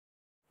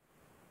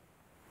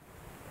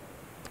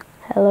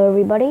Hello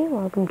everybody,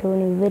 welcome to a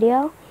new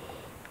video.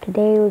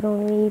 Today we're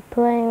going to be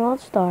playing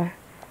Allstar,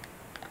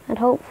 and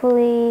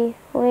hopefully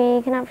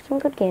we can have some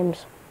good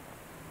games.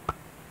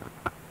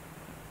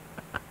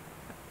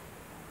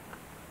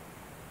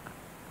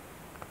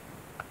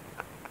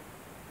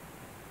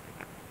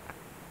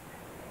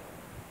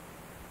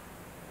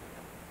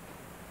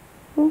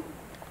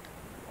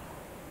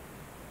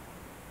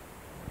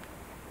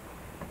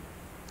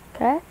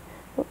 Okay.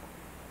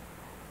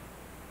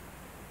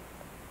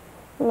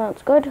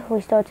 That's good.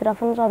 We started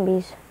off on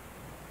zombies.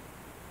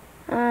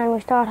 And we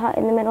start hot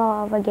in the middle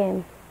of a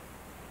game.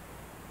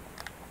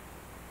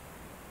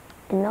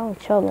 Didn't know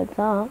it showed like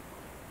that.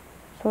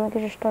 Someone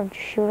could just start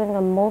shooting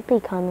a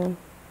multi-cannon.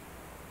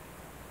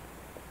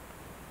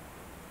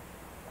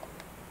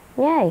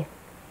 Yay!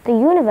 The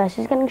universe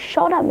is getting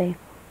shot at me.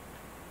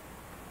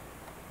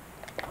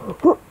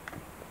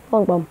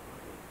 Long bomb.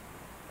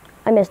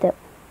 I missed it.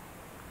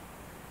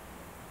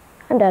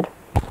 I'm dead.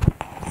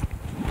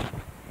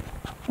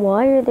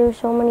 Why are there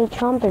so many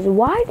chompers?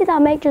 Why did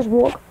that mate just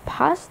walk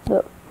past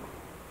them?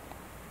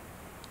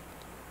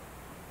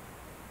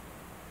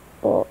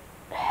 Oh,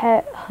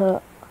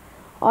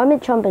 I'm a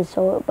chomper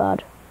so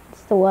bad.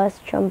 It's the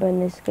worst chomper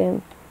in this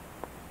game.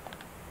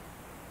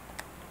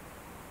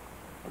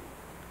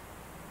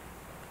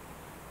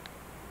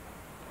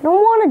 I don't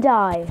want to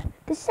die.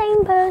 The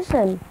same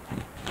person.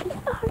 The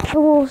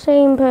actual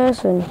same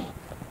person.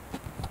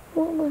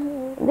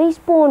 They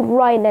spawned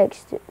right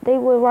next to, they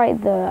were right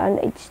there and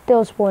it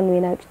still spawned me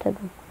next to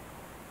them.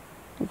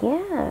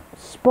 Yeah,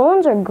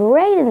 spawns are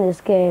great in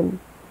this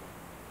game.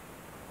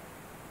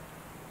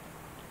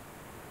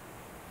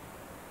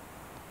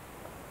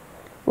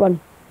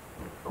 Run.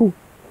 Ooh.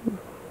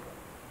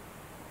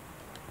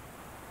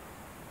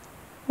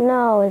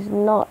 No, it's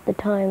not the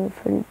time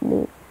for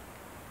losing.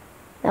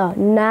 No,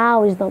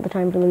 now is not the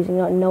time for losing.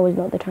 No is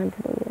not the time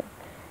for losing.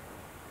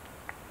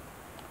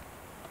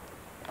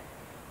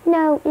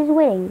 No is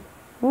winning.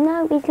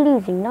 No is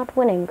losing, not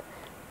winning.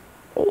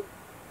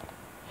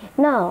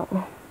 No.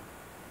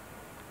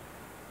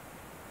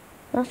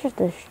 That's just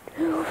a...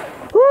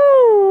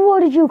 Ooh, where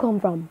did you come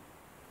from?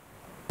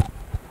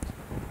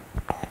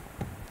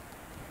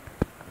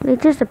 They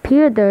just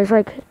appeared there. It's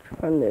like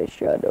from the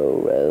shadow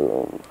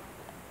realm.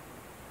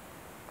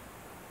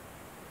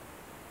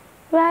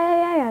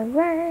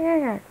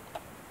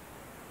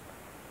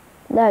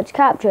 Let's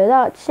capture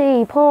that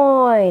C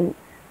point.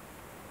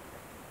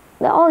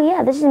 Oh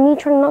yeah, this is me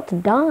trying not to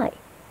die.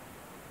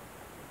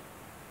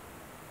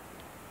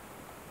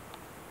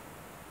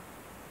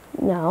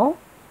 No.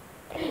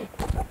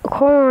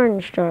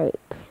 Corn strike.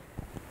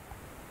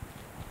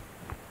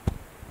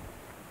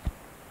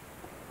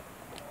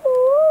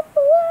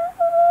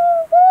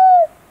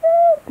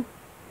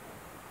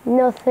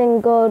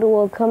 Nothing good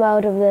will come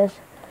out of this.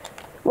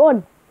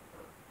 Run!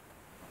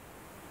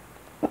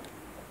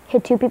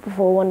 Hit 2 people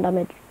for 1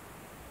 damage.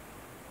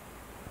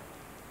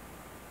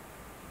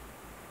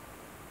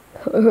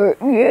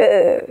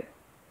 Yeah.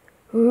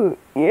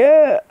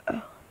 Yeah.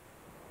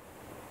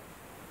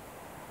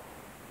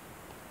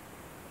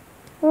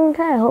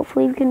 Okay,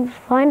 hopefully we can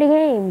find a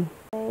game.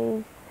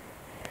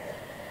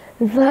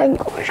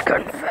 Language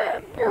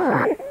confirmed.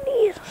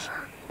 These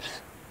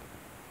sons.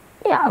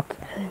 Yeah,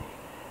 okay.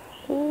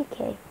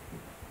 Okay.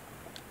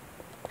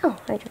 Oh,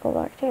 I should go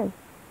back to him.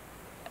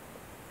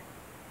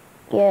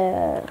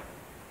 Yeah.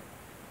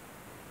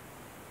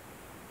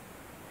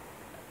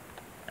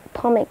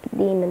 Atomic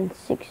Demon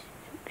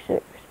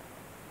 666.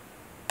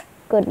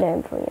 Good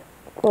name for you.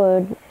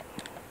 Good name.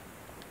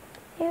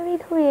 Very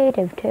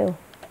creative too.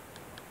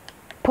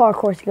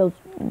 Parkour skills.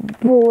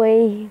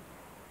 Boy.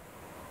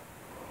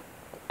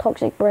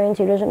 Toxic brains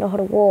who doesn't know how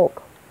to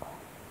walk.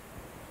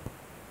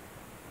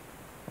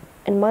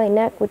 And my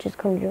neck which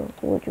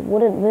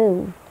wouldn't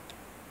move.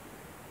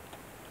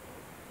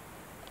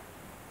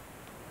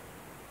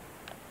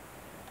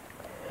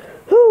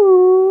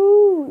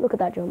 Ooh, look at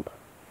that jump.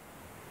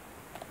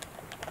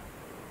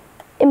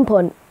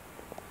 Input.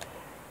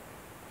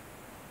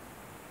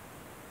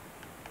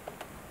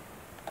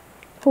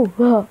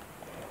 Ooh,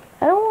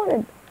 I don't want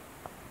to.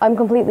 I'm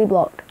completely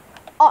blocked.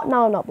 Oh,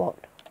 no, I'm not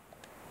blocked.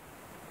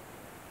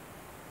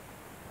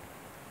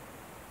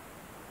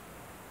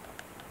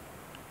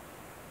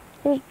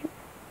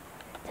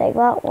 Take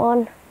that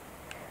one.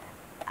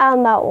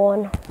 And that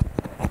one.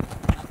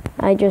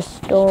 I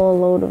just stole a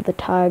load of the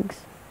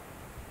tags.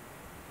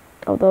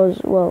 Of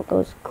those, well,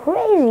 those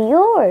crazy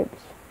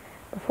orbs.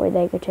 Before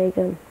they could take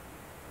him.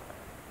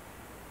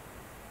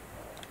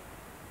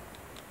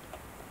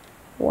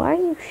 Why are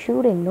you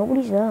shooting?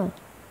 Nobody's there.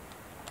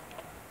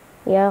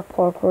 Yeah,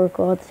 parkour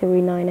god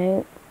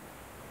 398.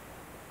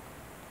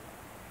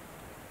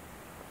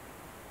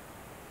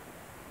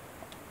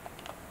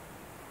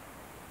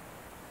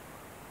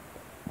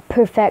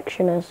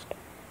 Perfectionist.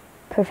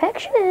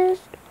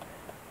 Perfectionist?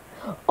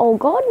 Oh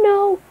god,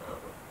 no.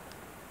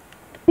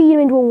 Beat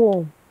him into a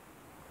wall.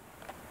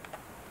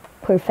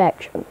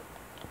 Perfection.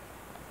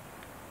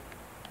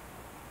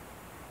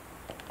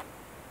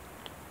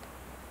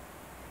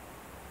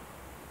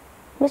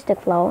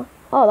 Mystic Flower.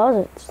 Oh, that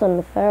was a son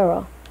of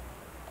Pharaoh.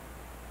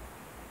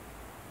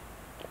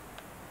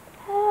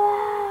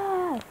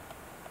 Ah.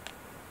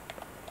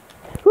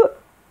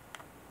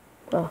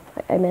 Oh,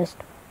 I missed.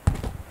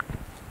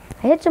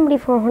 I hit somebody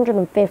for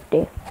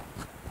 150.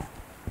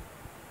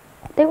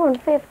 They were on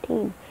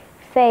 15.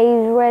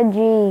 Phase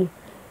Reggie.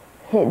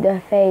 Hit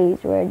the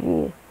phase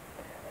Reggie.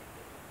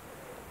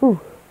 Ooh.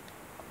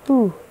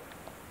 Ooh.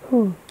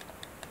 Ooh.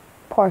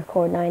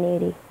 Parkour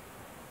 980.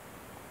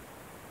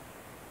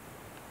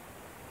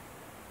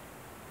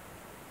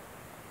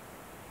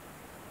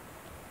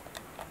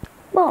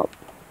 Well.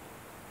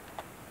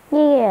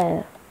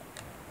 Yeah.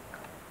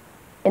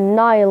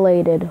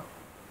 Annihilated.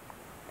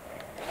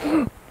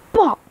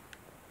 Bop.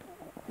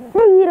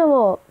 Beat him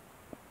up.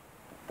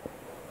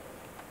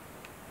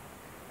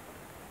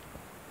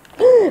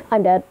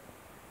 I'm dead.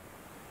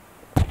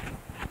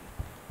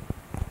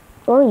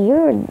 Well,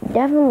 you're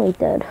definitely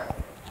dead.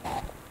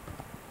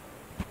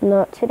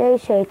 Not today,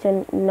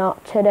 Satan.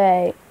 Not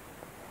today.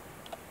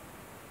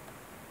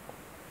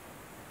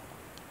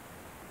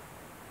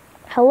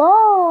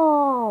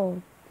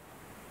 Hello.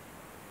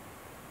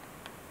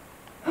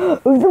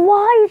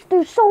 Why is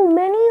there so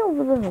many of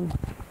them?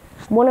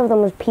 One of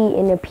them was Pete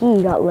and a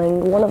P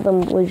Gatling. One of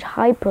them was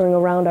hypering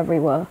around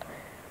everywhere.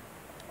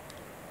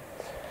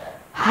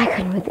 I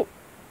couldn't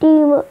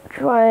redeem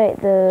try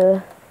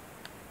the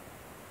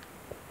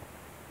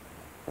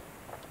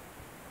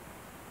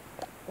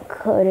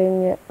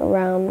cutting it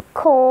around the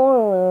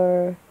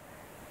corner.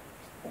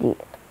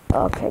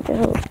 Okay,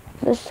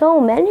 there's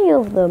so many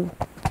of them.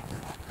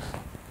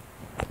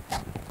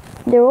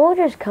 They're all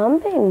just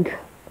camping.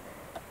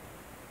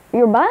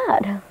 You're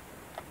bad.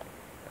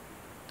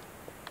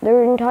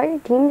 Their entire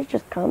team is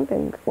just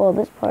camping. Well,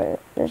 this part,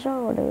 this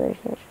part of their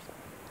team is just.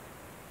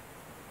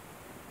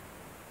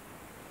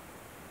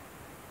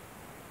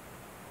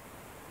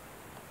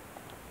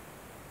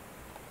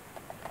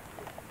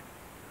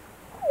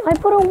 I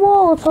put a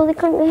wall so they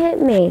couldn't hit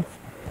me.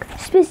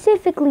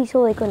 Specifically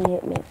so they couldn't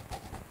hit me.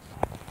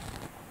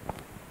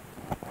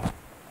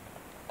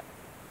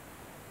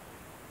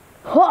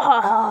 Ha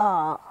ha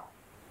ha.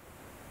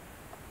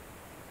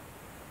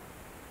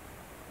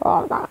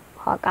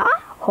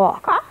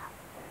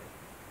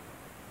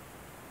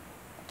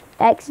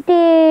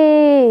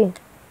 XD.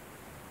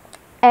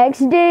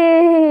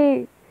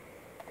 XD.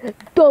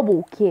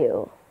 Double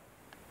kill.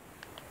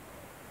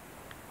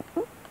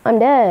 I'm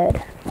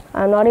dead.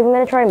 I'm not even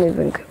gonna try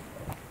moving.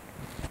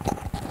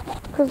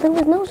 Because there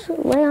was no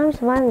way I'm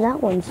surviving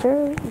that one,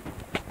 sir.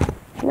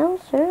 No,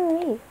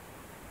 sir.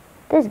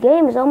 This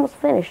game is almost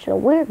finished, so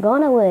we're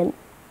gonna win.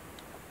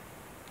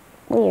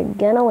 We're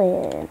gonna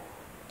win.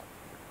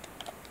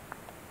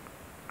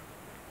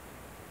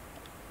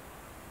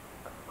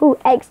 Ooh,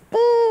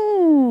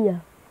 XD!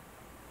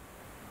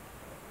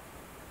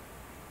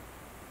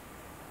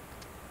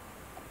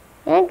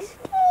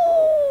 XD!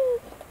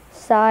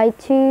 Side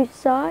to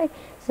side,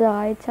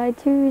 side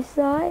to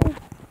side.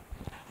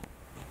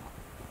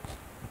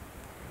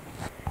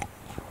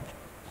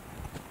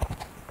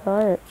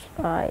 Side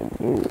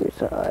to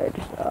side,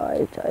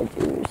 side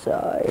to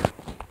side.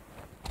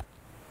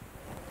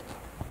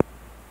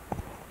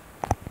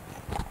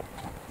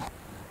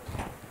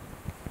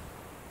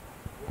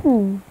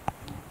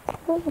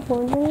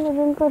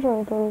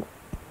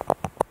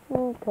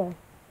 Okay.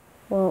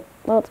 Well,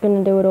 that's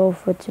gonna do it all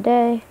for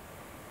today.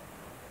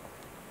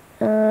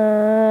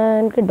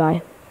 And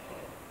goodbye.